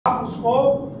आप उसको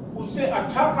उससे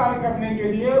अच्छा कार्य करने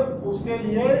के लिए उसके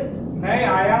लिए नए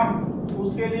आयाम,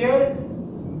 उसके लिए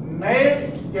नए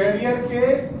कैरियर के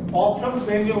ऑप्शंस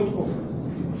देंगे उसको।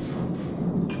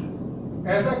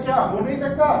 ऐसा क्या हो नहीं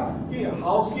सकता कि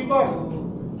हाउसकीपर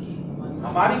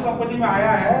हमारी कंपनी में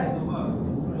आया है,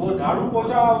 वो झाड़ू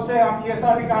पोछा उससे हम ये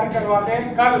सारे कार्य करवाते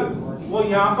हैं, कल वो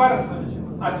यहाँ पर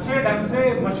अच्छे ढंग से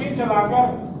मशीन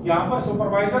चलाकर यहाँ पर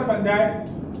सुपरवाइजर बन जाए,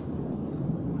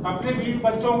 अपने भी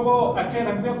बच्चों को अच्छे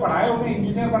ढंग से पढ़ाए, उन्हें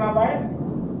इंजीनियर बना पाए।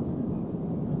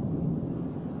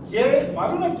 ये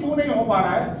मालूम है क्यों नहीं हो पा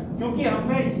रहा है? क्योंकि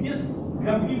हमने इस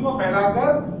गंदगी को फैलाकर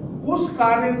उस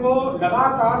कार्य को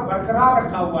लगातार बरकरार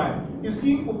रखा हुआ है,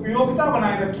 इसकी उपयोगिता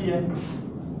बनाए रखी है।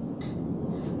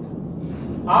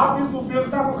 आप इस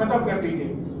उपयोगिता को खत्म कर दीजिए।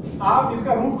 आप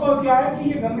इसका रूट कॉज क्या है कि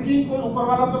ये गंदगी कोई ऊपर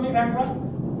वाला तो नहीं फेंक रहा,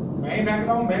 मैं ही फेंक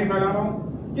रहा हूं, मैं ही फैला रहा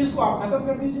हूं, इसको आप खत्म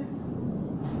कर दीजिए।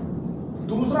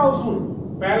 दूसरा उसूल,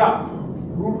 पहला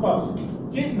रूट कॉज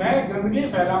कि मैं गंदगी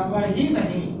फैलाऊंगा ही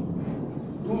नहीं।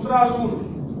 दूसरा असूल,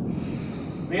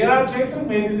 मेरा क्षेत्र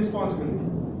मेरी रिस्पॉन्सिबिलिटी।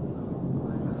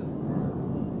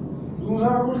 दूसरा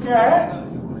रूल क्या है?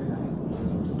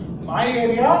 My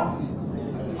area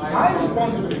my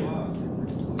responsibility.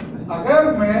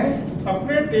 अगर मैं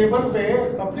अपने टेबल पे,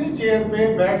 अपनी चेयर पे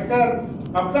बैठकर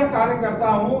अपना कार्य करता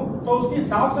हूं तो उसकी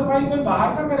साफ सफाई कोई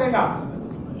बाहर का करेगा।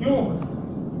 क्यों?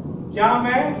 क्या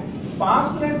मैं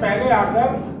 5 मिनट पहले आकर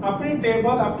अपनी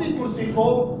टेबल, अपनी कुर्सी को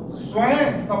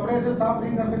स्वयं कपड़े से साफ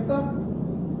नहीं कर सकता?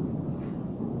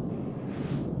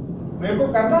 मेरे को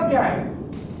करना क्या है?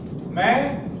 मैं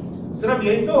सिर्फ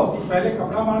यही तो पहले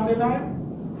कपड़ा मार देना है,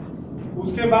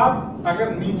 उसके बाद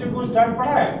अगर नीचे कुछ डस्ट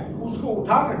पड़ा है उसको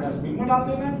उठाकर डस्टबिन में डाल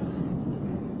देना है।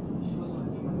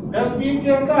 डस्टबिन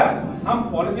के अंदर हम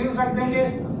पॉलिथीन रख देंगे।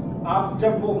 आप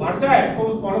जब वो भर जाए तो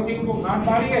उस पॉलिथीन को गांठ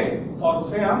मारिए और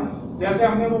उसे हम, जैसे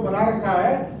हमने वो बना रखा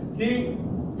है कि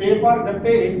पेपर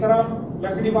गत्ते एक तरफ,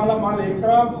 लकड़ी वाला माल एक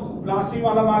तरफ, प्लास्टिक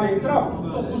वाला माल एक तरफ,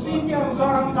 तो उसी के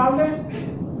अनुसार हम डाल दें।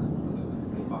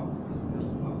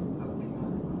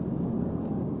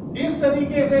 इस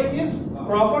तरीके से, इस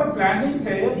प्रॉपर प्लानिंग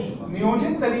से,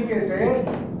 नियोजित तरीके से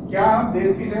क्या हम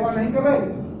देश की सेवा नहीं कर रहे?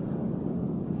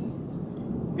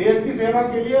 देश की सेवा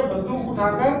के लिए बंदूक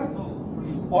उठाकर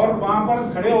और वहां पर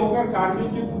खड़े होकर कारगिल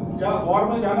की वॉर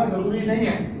में जाना जरूरी नहीं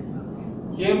है।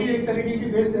 ये भी एक तरीके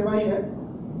की देश सेवा ही है।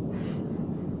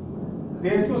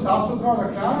 देश को साफ सुथरा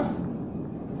रखना,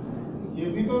 ये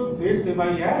भी तो देश सेवा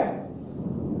ही है।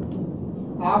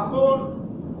 आपको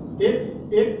एक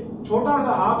छोटा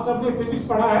सा, आप सबने फिजिक्स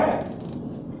पढ़ा है,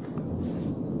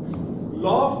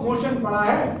 लॉ ऑफ मोशन पढ़ा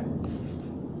है।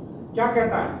 क्या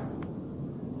कहता है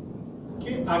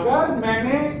कि अगर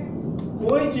मैंने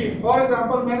कोई चीज, फॉर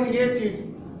एग्जांपल मैंने ये चीज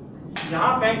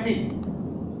यहां फेंक दी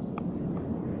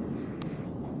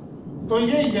तो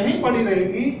ये यहीं पड़ी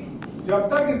रहेगी जब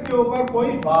तक इसके ऊपर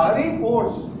कोई बाहरी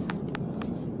फोर्स,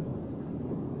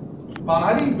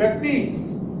 बाहरी व्यक्ति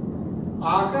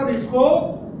आकर इसको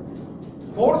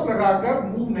फोर्स लगाकर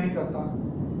मूव नहीं करता।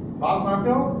 बात मानते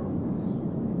हो?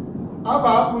 अब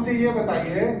आप मुझे ये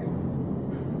बताइए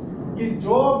कि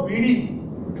जो बीड़ी,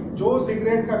 जो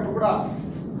सिगरेट का टुकड़ा,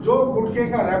 जो गुटखे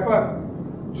का रैपर,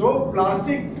 जो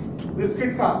प्लास्टिक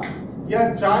बिस्किट का या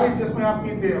चाय जिसमें आप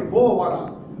पीते हैं वो वाला,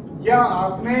 या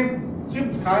आपने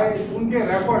चिप्स खाए उनके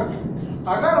रैपर्स,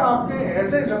 अगर आपने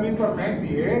ऐसे जमीन पर फेंक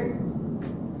दिए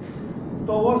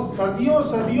तो वो सदियों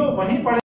सदियों वहीं पड़े।